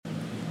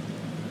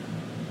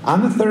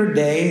On the third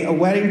day, a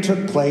wedding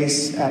took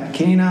place at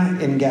Cana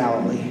in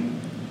Galilee.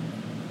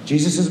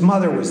 Jesus'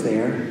 mother was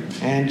there,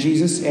 and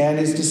Jesus and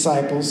his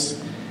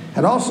disciples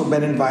had also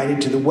been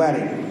invited to the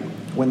wedding.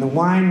 When the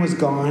wine was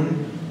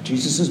gone,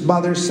 Jesus'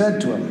 mother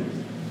said to him,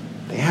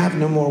 "They have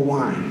no more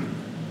wine."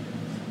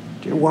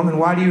 "Dear woman,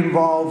 why do you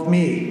involve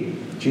me?"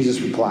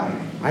 Jesus replied,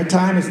 "My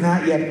time has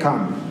not yet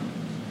come."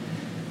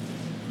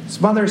 His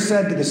mother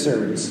said to the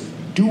servants,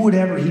 "Do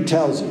whatever he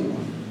tells you."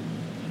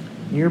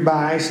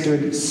 Nearby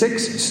stood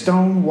 6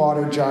 stone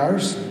water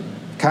jars,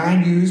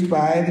 kind used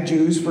by the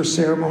Jews for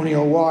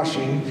ceremonial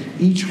washing,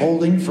 each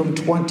holding from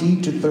 20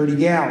 to 30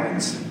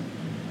 gallons.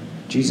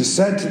 Jesus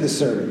said to the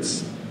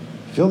servants,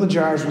 "Fill the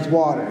jars with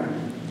water."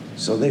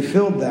 So they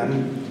filled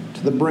them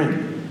to the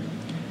brim.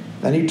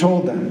 Then he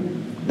told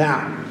them,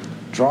 "Now,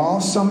 draw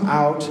some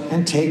out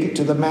and take it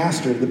to the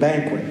master of the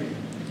banquet."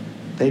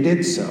 They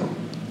did so.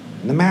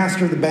 And the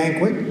master of the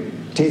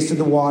banquet tasted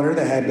the water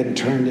that had been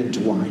turned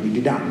into wine. He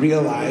did not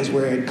realize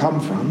where it had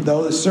come from,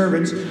 though the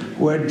servants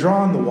who had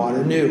drawn the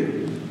water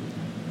knew.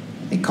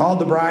 He called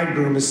the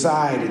bridegroom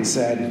aside and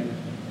said,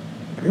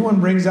 "Everyone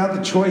brings out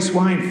the choice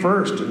wine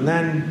first, and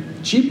then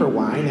cheaper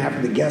wine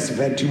after the guests have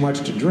had too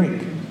much to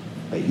drink.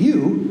 But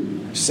you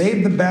have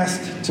saved the best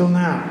till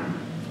now."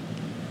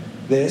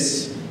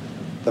 This,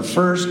 the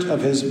first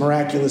of his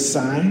miraculous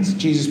signs,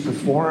 Jesus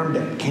performed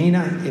at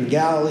Cana in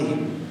Galilee.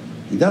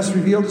 He thus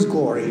revealed his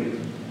glory,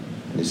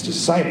 and his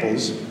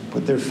disciples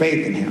put their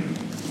faith in him.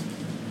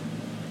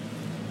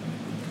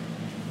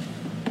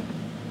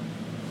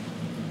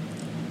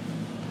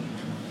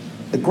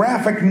 The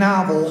graphic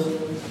novel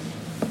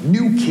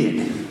New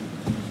Kid.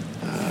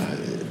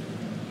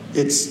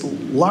 It's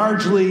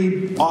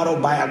largely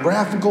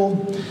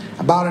autobiographical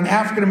about an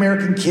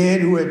African-American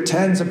kid who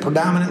attends a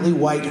predominantly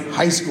white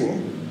high school.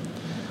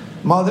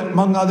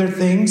 Among other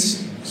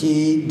things,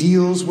 he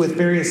deals with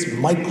various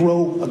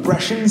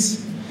microaggressions.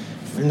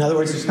 In other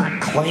words, it's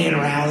not Klan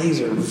rallies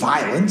or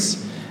violence.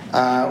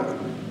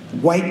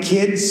 White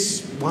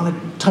kids want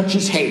to touch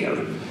his hair.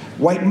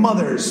 White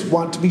mothers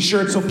want to be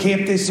sure it's okay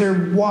if they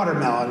serve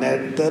watermelon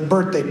at the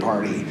birthday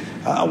party.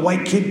 A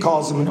white kid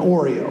calls him an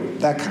Oreo,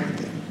 that kind of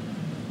thing.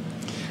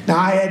 Now,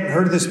 I hadn't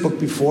heard of this book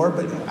before,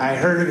 but I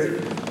heard of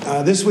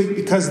it this week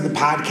because of the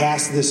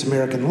podcast, This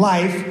American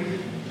Life,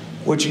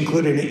 which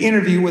included an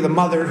interview with a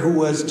mother who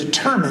was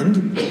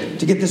determined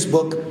to get this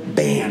book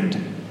banned.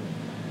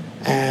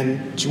 And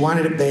she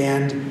wanted it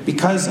banned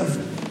because of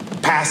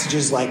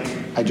passages like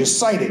I just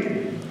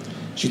cited.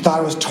 She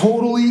thought it was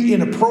totally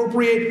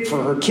inappropriate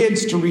for her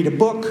kids to read a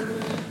book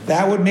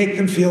that would make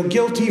them feel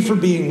guilty for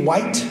being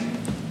white.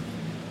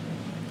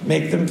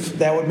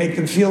 That would make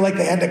them feel like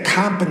they had to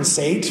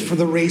compensate for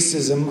the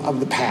racism of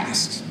the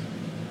past.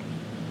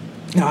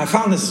 Now, I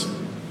found this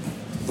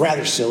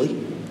rather silly.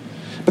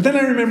 But then I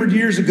remembered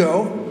years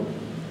ago,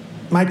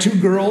 my 2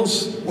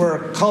 girls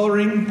were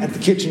coloring at the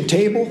kitchen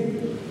table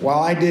while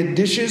I did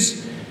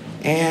dishes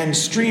and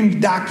streamed a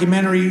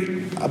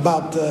documentary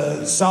about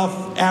the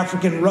South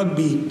African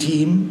rugby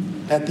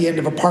team at the end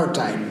of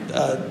apartheid.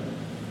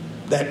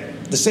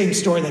 The same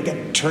story that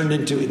got turned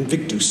into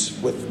Invictus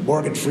with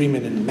Morgan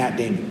Freeman and Matt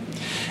Damon.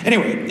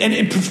 Anyway,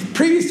 and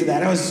previous to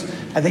that, I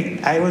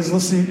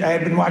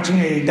had been watching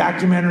a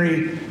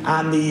documentary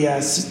on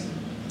the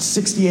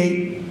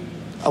 68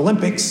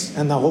 Olympics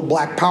and the whole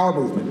Black Power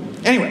movement.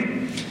 Anyway,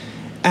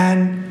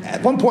 and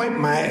at one point,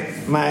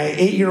 my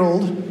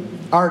 8-year-old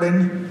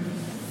Arden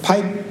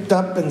piped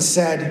up and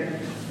said,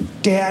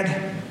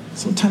 "Dad,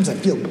 sometimes I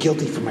feel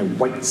guilty for my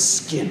white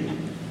skin."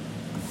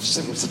 She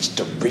said it was such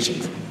derision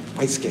for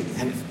white skin.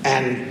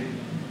 And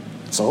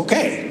it's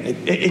okay.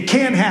 It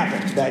can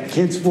happen that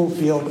kids will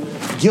feel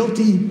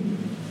guilty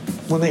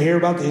when they hear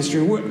about the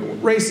history of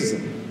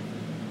racism.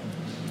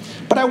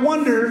 But I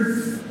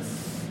wonder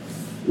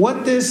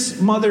what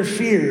this mother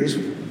fears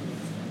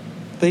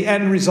the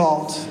end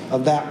result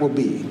of that will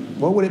be.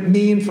 What would it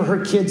mean for her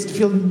kids to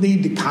feel the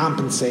need to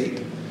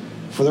compensate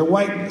for their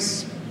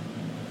whiteness?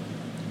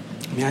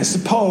 I mean, I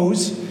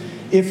suppose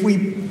if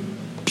we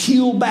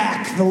peel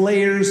back the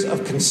layers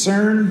of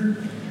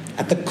concern,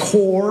 at the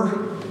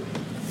core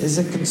is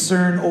a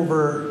concern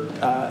over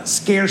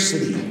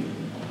scarcity.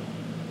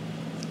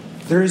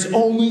 There is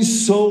only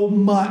so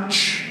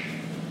much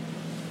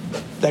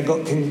that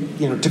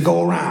to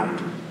go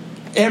around.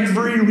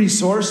 Every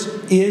resource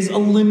is a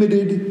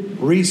limited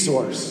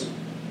resource.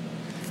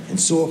 And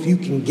so if you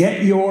can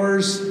get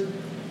yours,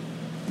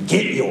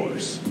 get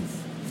yours.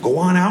 Go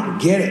on out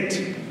and get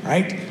it,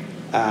 right?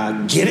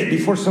 Get it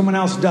before someone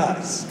else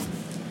does.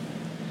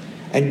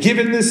 And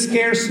given this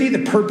scarcity, the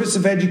purpose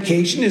of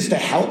education is to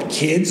help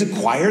kids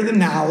acquire the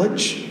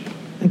knowledge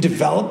and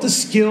develop the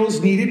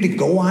skills needed to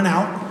go on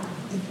out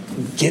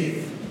and get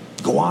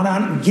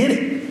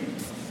it.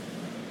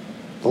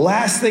 The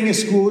last thing a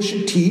school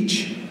should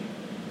teach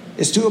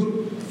is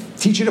to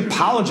teach you to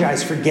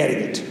apologize for getting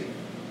it,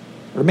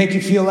 or make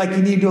you feel like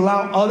you need to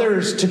allow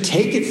others to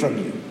take it from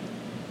you,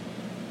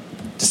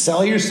 to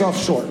sell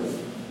yourself short.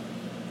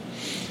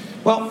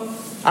 Well,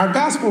 our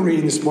gospel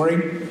reading this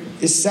morning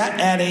is set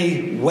at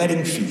a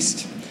wedding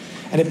feast.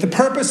 And if the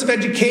purpose of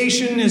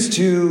education is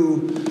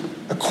to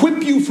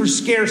equip you for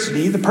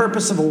scarcity, the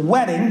purpose of a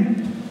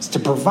wedding is to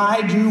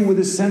provide you with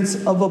a sense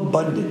of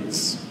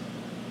abundance.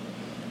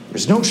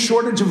 There's no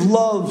shortage of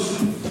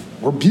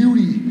love or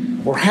beauty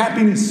or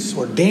happiness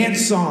or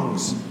dance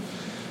songs.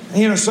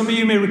 And, some of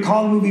you may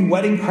recall the movie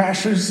Wedding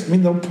Crashers.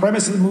 The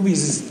premise of the movie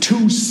is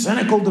two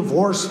cynical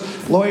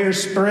divorce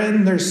lawyers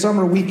spend their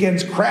summer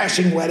weekends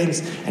crashing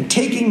weddings and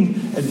taking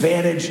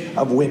advantage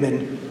of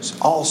women,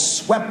 all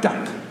swept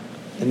up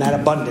in that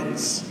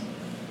abundance.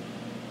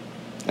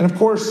 And of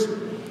course,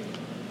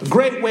 a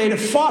great way to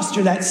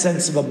foster that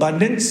sense of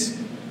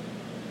abundance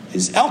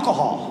is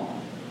alcohol,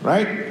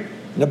 right?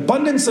 An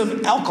abundance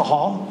of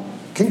alcohol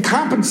can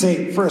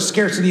compensate for a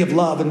scarcity of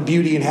love and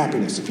beauty and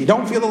happiness. If you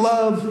don't feel the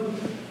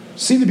love,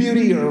 see the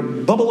beauty, or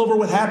bubble over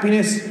with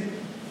happiness,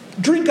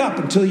 drink up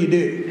until you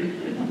do,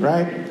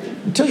 right?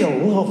 Until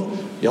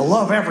you'll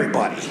love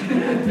everybody.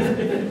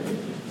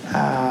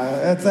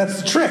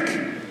 That's the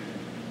trick.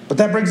 But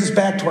that brings us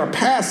back to our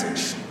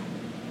passage.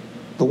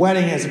 The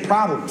wedding has a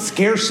problem,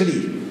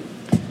 scarcity.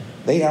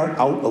 They are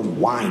out of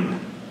wine.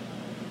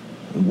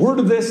 And word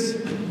of this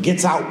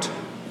gets out.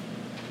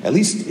 At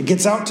least it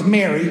gets out to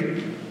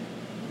Mary.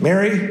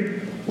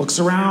 Mary looks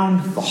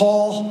around the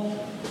hall,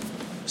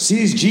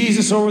 sees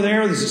Jesus over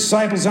there, the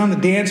disciples on the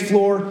dance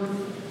floor,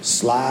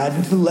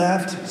 sliding to the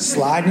left,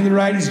 sliding to the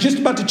right. He's just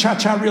about to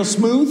cha-cha real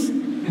smooth,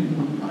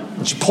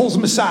 and she pulls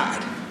him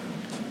aside.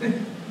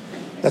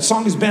 That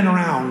song has been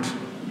around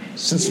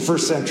since the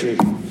first century.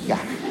 Yeah.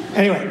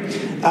 Anyway,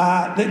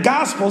 the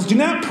Gospels do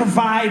not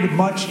provide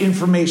much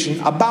information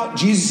about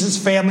Jesus'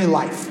 family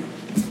life.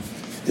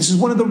 This is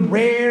one of the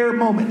rare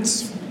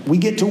moments we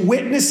get to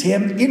witness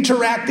him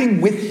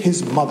interacting with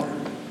his mother.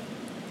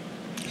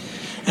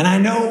 And I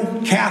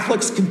know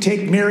Catholics can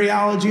take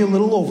Mariology a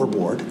little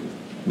overboard,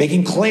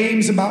 making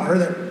claims about her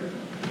that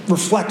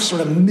reflect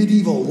sort of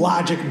medieval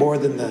logic more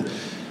than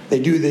they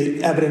do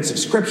the evidence of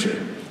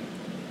Scripture.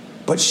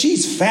 But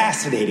she's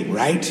fascinating,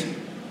 right?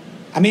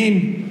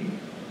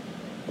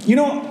 You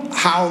know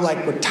how,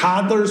 with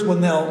toddlers,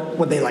 when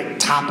they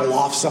topple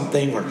off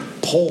something or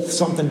pull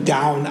something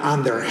down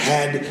on their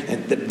head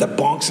and that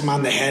bonks them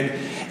on the head,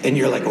 and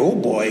you're like, oh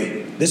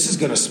boy, this is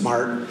going to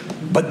smart.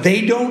 But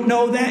they don't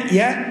know that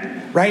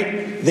yet,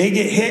 right? They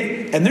get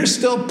hit, and they're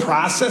still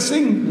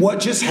processing what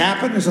just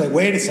happened. It's like,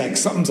 wait a sec,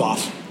 something's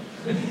off.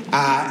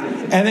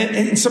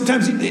 And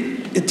sometimes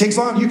it takes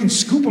long. You can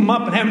scoop them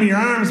up and have them in your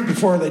arms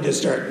before they just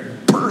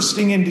start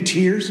bursting into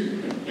tears.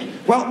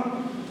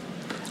 Well,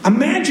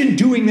 imagine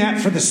doing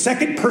that for the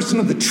second person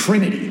of the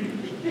Trinity,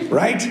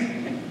 right?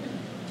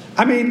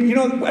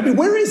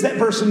 Where is that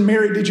verse in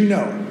Mary, did you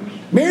know?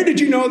 Mary, did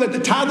you know that the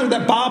toddler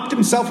that bopped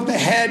himself in the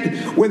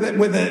head with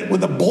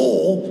a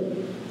bowl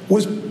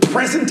was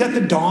present at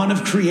the dawn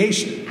of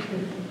creation?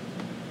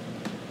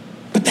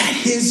 But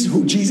that is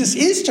who Jesus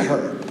is to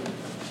her.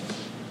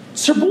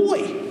 It's her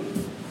boy.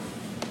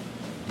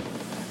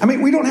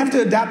 We don't have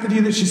to adopt the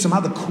view that she's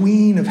somehow the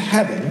queen of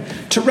heaven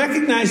to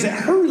recognize that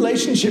her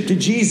relationship to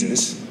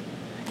Jesus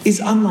is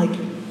unlike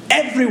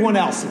everyone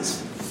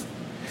else's.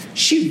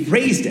 She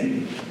raised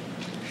him.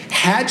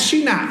 Had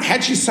she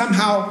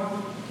somehow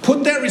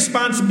put that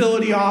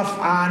responsibility off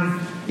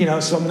on,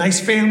 some nice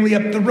family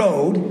up the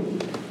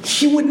road,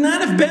 he would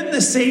not have been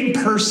the same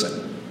person.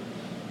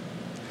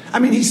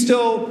 He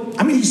still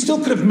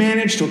could have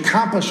managed to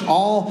accomplish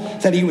all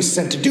that he was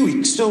sent to do.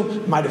 He still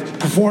might have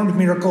performed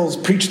miracles,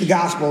 preached the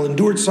gospel,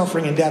 endured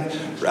suffering and death,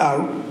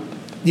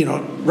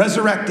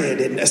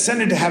 resurrected and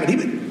ascended to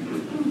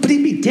heaven. But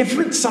he'd be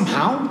different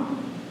somehow.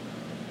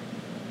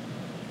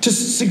 To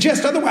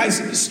suggest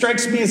otherwise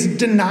strikes me as a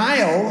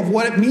denial of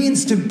what it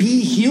means to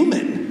be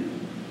human.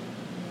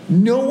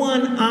 No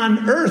one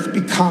on earth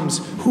becomes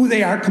who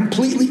they are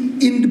completely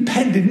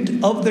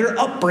independent of their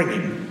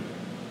upbringing.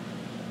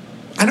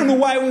 I don't know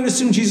why we would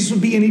assume Jesus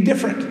would be any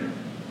different,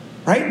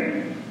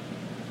 right?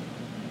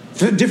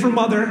 For a different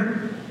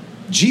mother,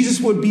 Jesus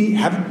would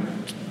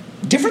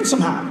have different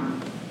somehow.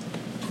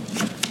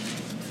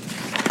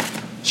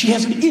 She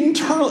has an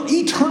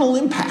eternal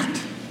impact.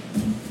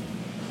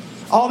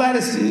 All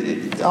that's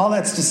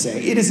to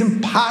say, it is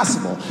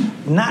impossible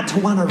not to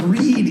want to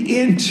read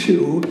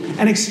into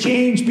an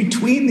exchange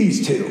between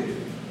these two,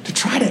 to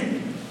try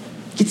to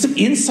get some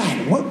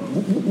insight.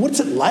 What's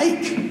it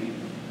like?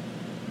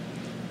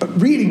 But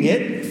reading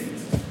it,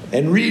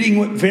 and reading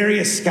what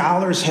various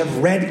scholars have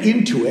read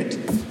into it,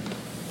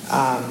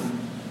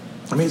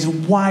 it's a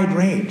wide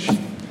range.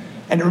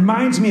 And it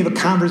reminds me of a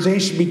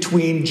conversation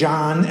between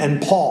John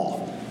and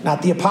Paul,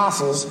 not the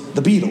apostles,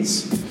 the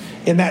Beatles,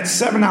 in that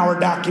 7-hour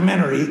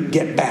documentary,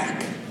 Get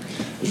Back.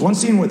 There's one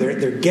scene where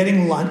they're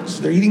getting lunch,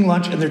 they're eating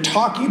lunch, and they're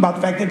talking about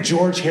the fact that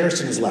George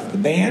Harrison has left the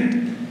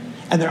band,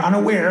 and they're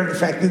unaware of the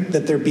fact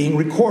that they're being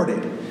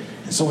recorded.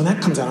 And so when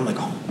that comes out, I'm like,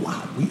 oh,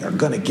 wow, we are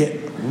going to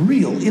get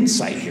real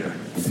insight here.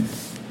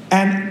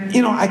 And,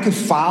 I could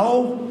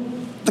follow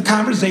the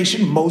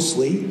conversation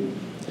mostly,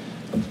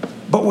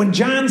 but when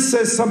John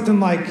says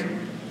something like,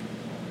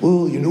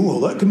 well,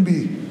 that can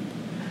be,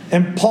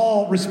 and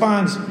Paul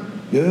responds,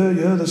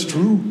 yeah, that's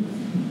true.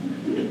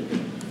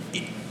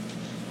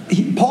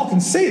 Paul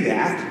can say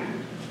that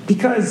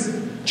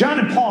because John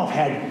and Paul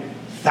have had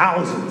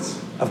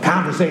thousands of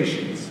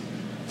conversations.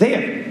 They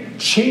have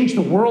changed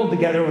the world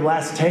together over the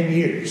last 10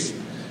 years.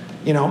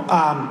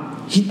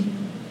 John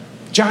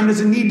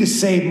doesn't need to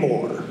say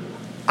more.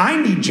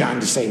 I need John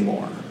to say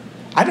more.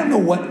 I don't know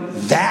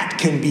what that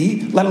can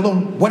be, let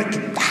alone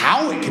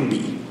how it can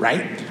be,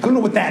 right? I don't know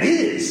what that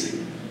is.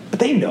 But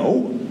they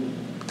know,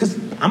 because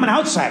I'm an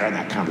outsider in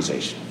that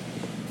conversation.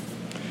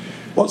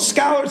 Well,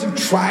 scholars have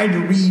tried to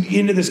read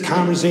into this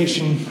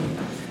conversation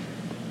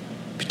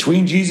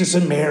between Jesus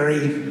and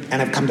Mary and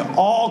have come to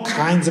all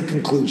kinds of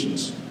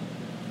conclusions,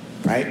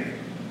 right?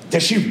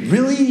 Does she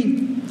really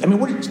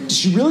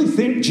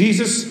think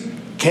Jesus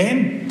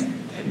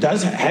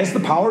has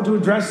the power to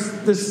address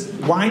this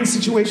wine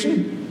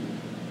situation?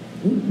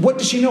 What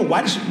does she know?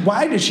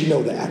 Why does she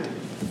know that?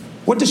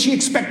 What does she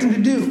expect him to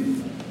do?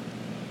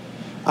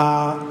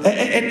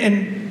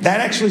 And that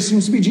actually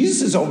seems to be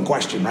Jesus' own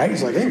question, right?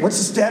 He's like, hey, what's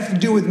this have to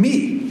do with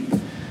me?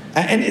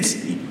 And it's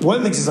one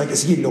of the things is like,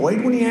 is he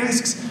annoyed when he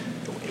asks?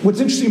 What's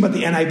interesting about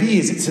the NIV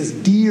is it says,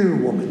 dear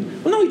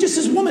woman. Well, no, he just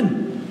says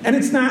woman. And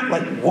it's not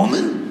like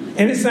woman.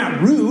 And it's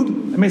not rude.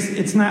 I mean,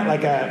 it's not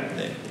like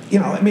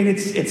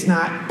it's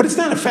not, but it's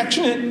not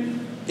affectionate.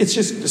 It's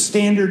just a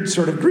standard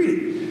sort of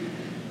greeting.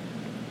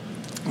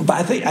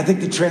 But I think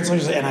the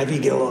translators of the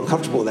NIV get a little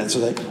uncomfortable with that, so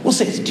we'll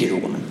say it's dear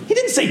woman. He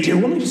didn't say dear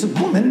woman, he just said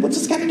woman. What's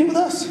this got to do with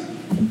us?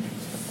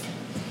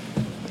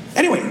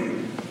 Anyway,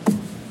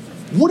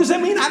 what does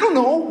that mean? I don't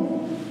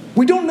know.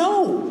 We don't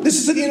know. This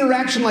is an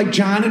interaction like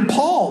John and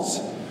Paul's.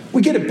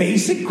 We get a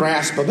basic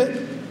grasp of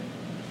it,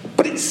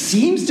 but it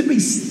seems to be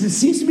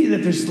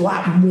that there's a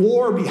lot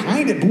more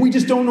behind it, but we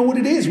just don't know what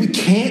it is. We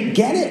can't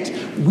get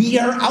it. We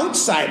are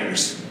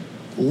outsiders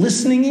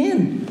listening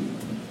in.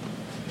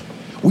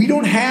 We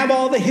don't have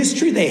all the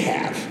history they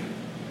have.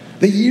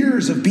 The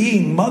years of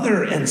being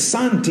mother and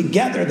son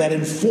together that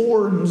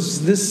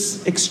informs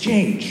this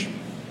exchange.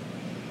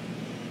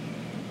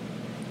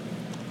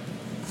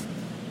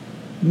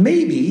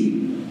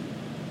 Maybe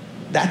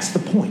that's the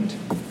point.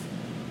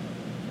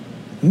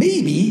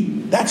 Maybe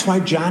that's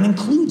why John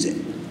includes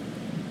it.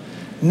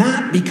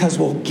 Not because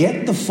we'll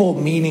get the full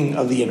meaning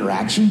of the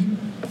interaction,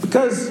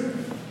 because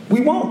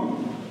we won't.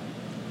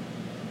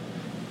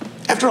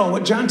 After all,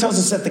 what John tells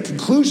us at the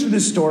conclusion of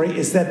this story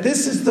is that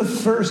this is the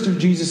first of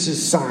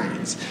Jesus'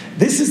 signs.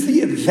 This is the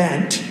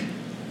event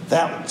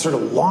that sort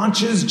of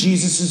launches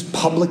Jesus'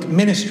 public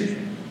ministry.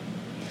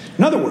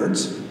 In other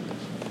words,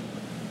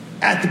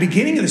 at the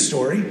beginning of the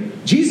story,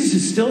 Jesus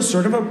is still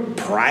sort of a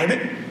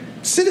private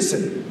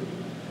citizen.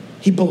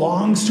 He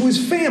belongs to his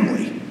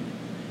family.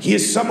 He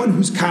is someone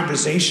whose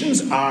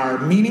conversations are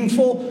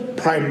meaningful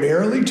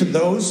primarily to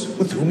those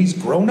with whom he's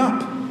grown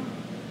up.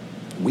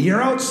 We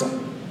are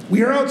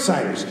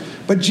outsiders.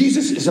 But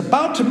Jesus is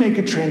about to make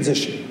a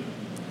transition.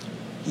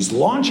 He's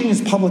launching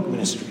his public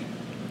ministry.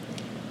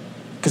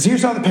 Because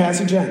here's how the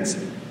passage ends.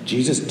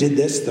 Jesus did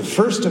this, the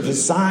first of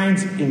his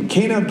signs in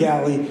Cana of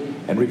Galilee,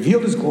 and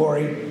revealed his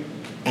glory,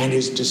 and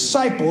his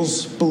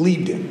disciples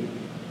believed him.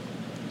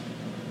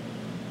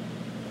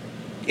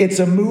 It's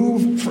a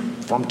move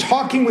from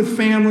talking with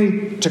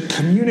family to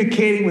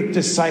communicating with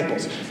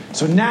disciples.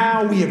 So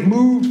now we have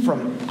moved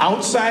from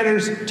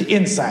outsiders to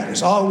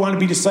insiders. All who want to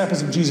be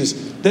disciples of Jesus.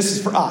 This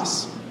is for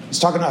us. He's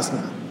talking to us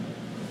now.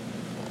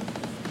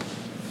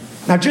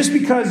 Now, just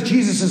because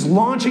Jesus is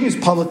launching his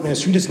public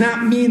ministry does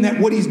not mean that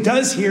what he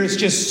does here is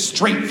just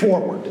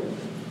straightforward.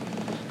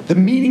 The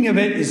meaning of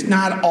it is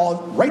not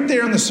all right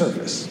there on the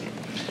surface.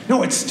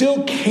 No, it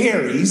still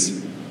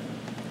carries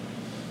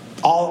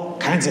all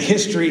kinds of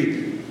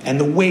history and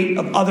the weight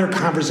of other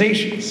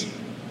conversations.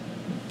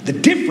 The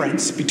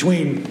difference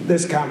between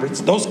this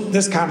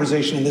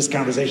conversation and this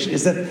conversation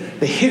is that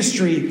the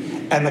history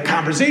and the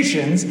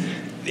conversations,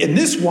 in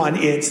this one,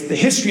 it's the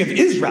history of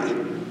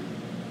Israel.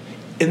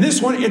 In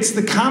this one, it's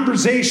the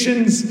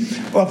conversations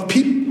of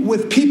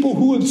with people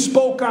who have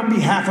spoke on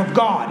behalf of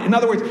God. In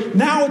other words,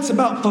 now it's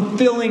about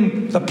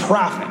fulfilling the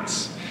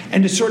prophets.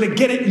 And to sort of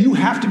get it, you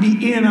have to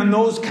be in on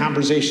those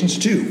conversations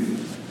too.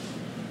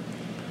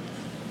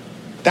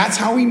 That's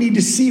how we need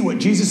to see what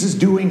Jesus is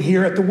doing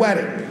here at the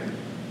wedding.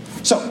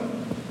 So,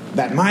 with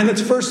that in mind,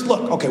 let's first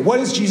look. Okay, what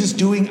is Jesus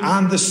doing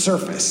on the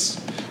surface?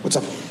 What's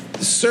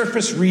the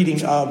surface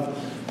reading of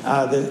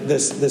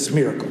this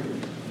miracle?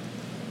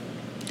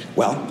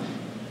 Well,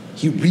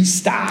 he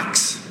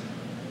restocks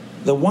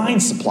the wine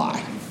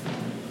supply,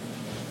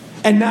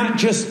 and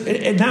not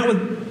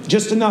with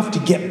just enough to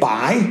get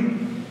by.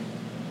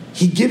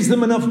 He gives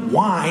them enough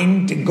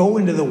wine to go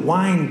into the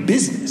wine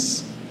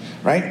business.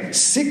 Right?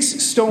 6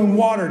 stone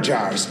water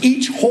jars,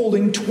 each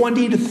holding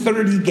 20 to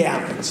 30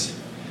 gallons.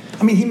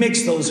 I mean, he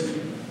makes those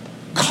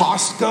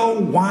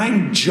Costco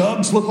wine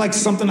jugs look like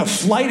something a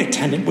flight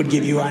attendant would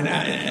give you on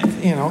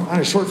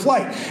a short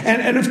flight.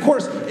 And of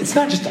course, it's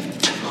not just a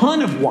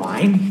ton of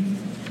wine.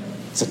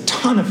 It's a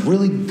ton of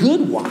really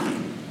good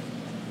wine.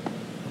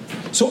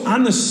 So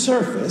on the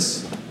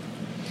surface,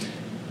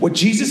 what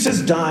Jesus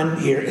has done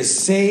here is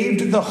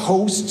saved the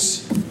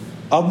hosts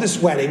of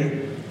this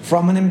wedding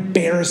from an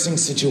embarrassing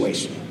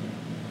situation.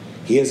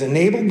 He has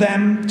enabled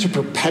them to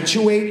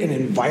perpetuate an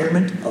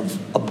environment of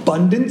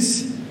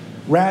abundance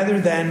rather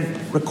than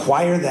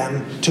require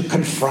them to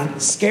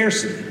confront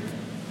scarcity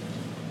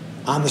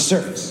on the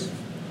surface.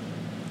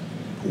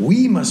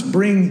 We must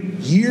bring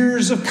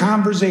years of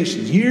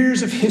conversations,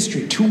 years of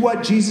history to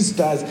what Jesus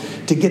does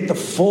to get the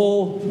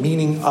full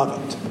meaning of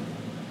it.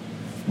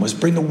 We must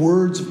bring the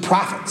words of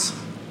prophets.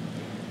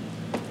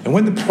 And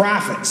when the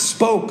prophets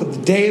spoke of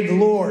the day of the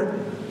Lord,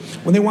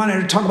 when they wanted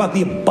to talk about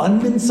the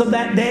abundance of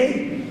that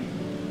day,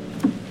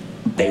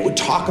 they would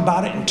talk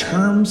about it in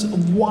terms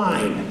of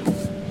wine.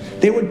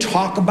 They would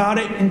talk about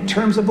it in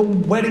terms of a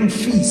wedding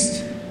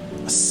feast,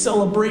 a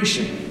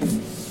celebration.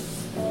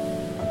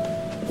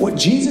 What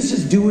Jesus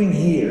is doing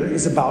here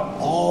is about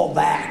all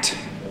that.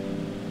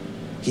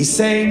 He's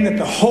saying that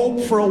the hope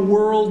for a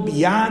world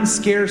beyond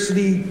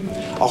scarcity,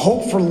 a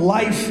hope for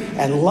life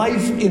and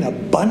life in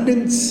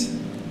abundance,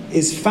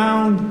 is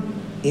found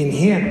in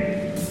Him,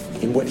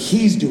 in what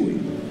He's doing.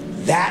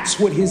 That's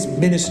what His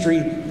ministry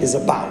is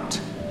about.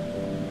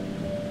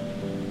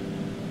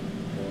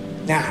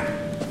 Now,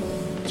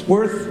 it's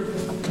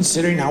worth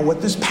considering now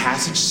what this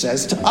passage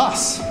says to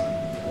us.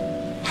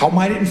 How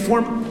might it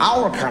inform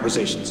our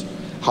conversations?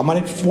 How might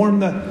it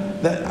inform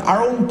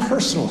our own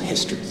personal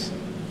histories?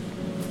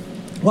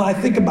 Well, I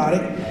think about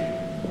it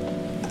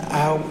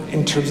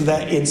in terms of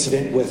that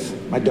incident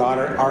with my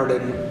daughter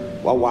Arden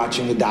while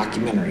watching the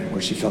documentary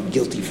where she felt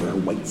guilty for her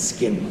white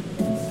skin.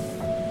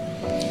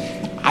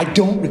 I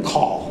don't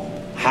recall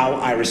how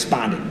I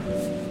responded.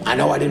 I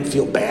know I didn't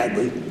feel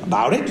badly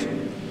about it.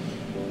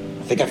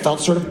 I think I felt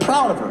sort of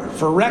proud of her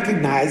for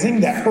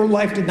recognizing that her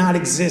life did not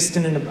exist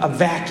in a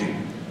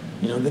vacuum.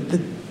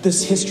 That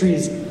this history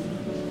is,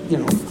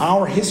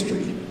 our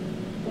history.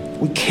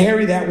 We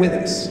carry that with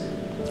us.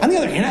 On the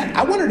other hand,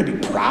 I want her to be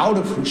proud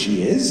of who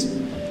she is.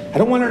 I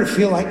don't want her to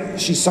feel like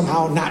she's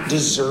somehow not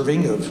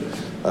deserving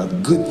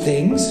of good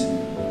things.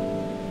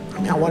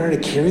 I want her to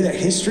carry that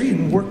history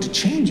and work to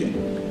change it.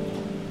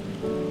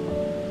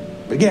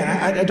 But again,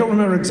 I don't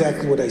remember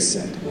exactly what I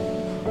said.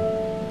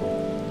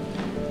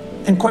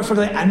 And quite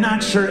frankly, I'm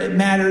not sure it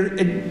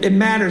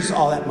matters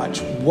all that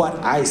much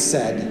what I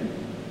said.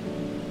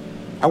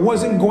 I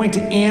wasn't going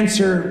to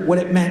answer what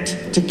it meant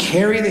to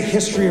carry the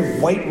history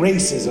of white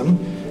racism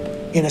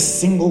in a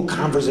single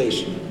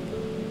conversation.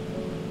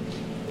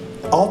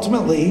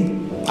 Ultimately,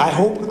 I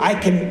hope I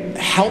can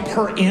help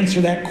her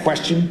answer that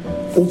question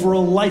over a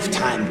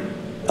lifetime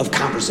of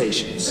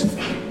conversations,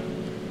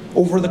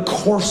 over the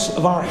course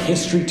of our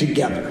history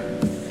together.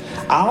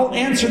 I'll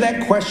answer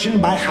that question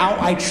by how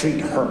I treat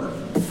her.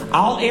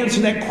 I'll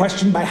answer that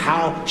question by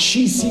how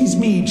she sees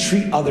me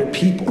treat other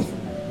people.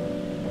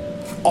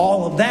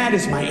 All of that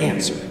is my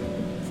answer,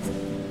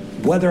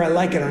 whether I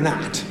like it or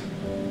not.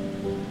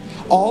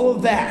 All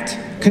of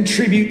that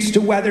contributes to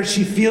whether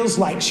she feels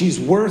like she's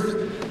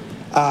worth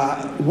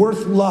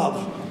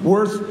love,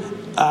 worth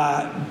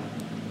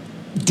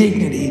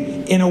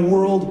dignity in a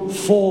world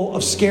full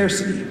of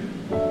scarcity.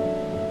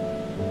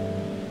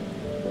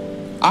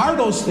 Are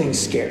those things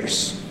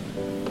scarce?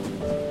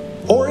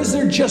 Or is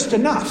there just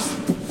enough?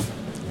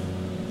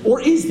 Or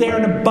is there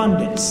an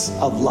abundance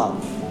of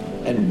love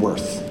and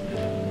worth?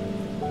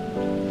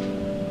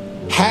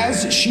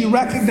 Has she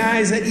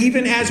recognized that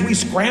even as we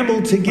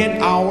scramble to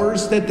get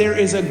ours, that there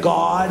is a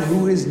God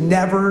who is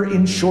never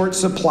in short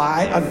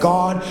supply, a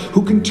God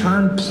who can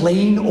turn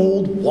plain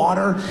old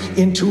water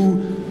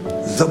into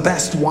the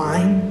best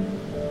wine,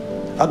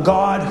 a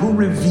God who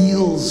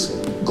reveals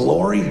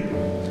glory,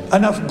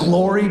 enough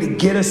glory to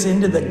get us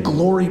into the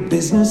glory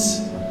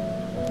business,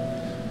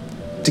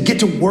 to get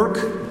to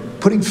work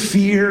putting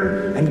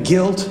fear and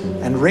guilt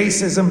and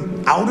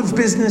racism out of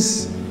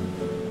business?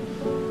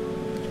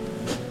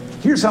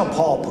 Here's how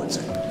Paul puts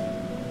it.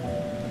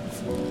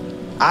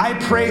 I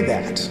pray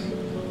that,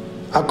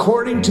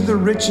 according to the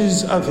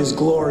riches of his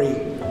glory,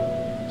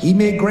 he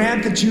may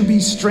grant that you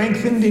be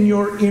strengthened in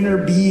your inner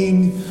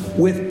being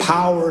with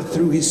power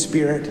through his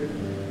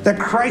Spirit, that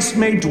Christ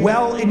may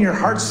dwell in your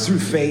hearts through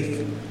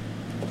faith,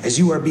 as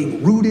you are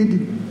being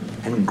rooted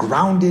and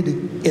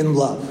grounded in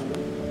love.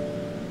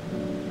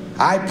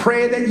 I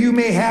pray that you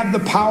may have the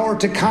power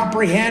to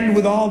comprehend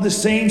with all the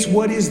saints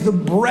what is the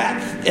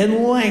breadth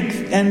and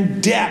length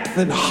and depth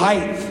and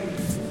height,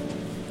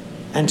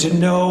 and to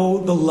know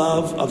the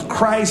love of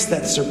Christ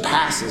that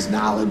surpasses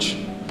knowledge,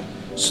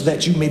 so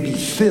that you may be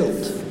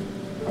filled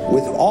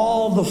with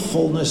all the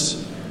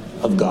fullness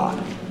of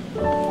God.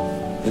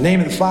 In the name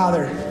of the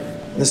Father,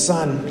 and the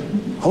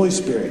Son, Holy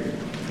Spirit,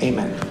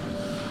 amen.